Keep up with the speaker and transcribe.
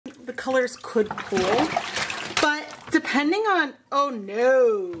the colors could cool, but depending on, oh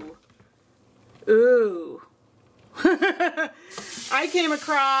no, ooh. I came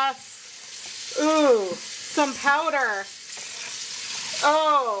across, ooh, some powder.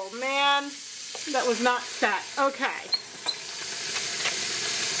 Oh man, that was not set. Okay.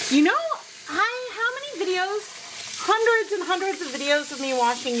 You know, how many videos, hundreds and hundreds of videos of me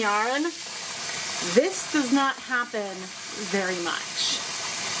washing yarn, this does not happen very much.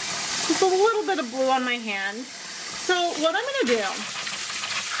 Just a little bit of blue on my hand. So what I'm gonna do,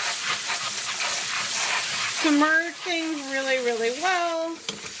 submerge things really, really well.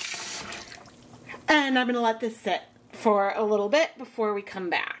 And I'm gonna let this sit for a little bit before we come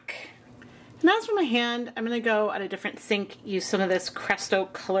back. And as for my hand, I'm gonna go at a different sink, use some of this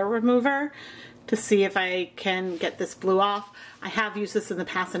Kresto color remover to see if I can get this blue off. I have used this in the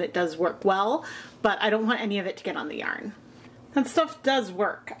past and it does work well, but I don't want any of it to get on the yarn. That stuff does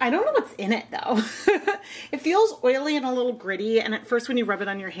work. I don't know what's in it though. It feels oily and a little gritty, and at first when you rub it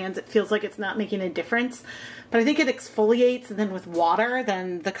on your hands it feels like it's not making a difference, but I think it exfoliates, and then with water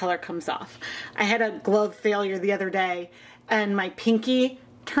then the color comes off. I had a glove failure the other day and my pinky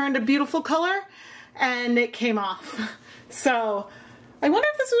turned a beautiful color and it came off. So I wonder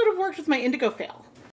if this would have worked with my indigo fail.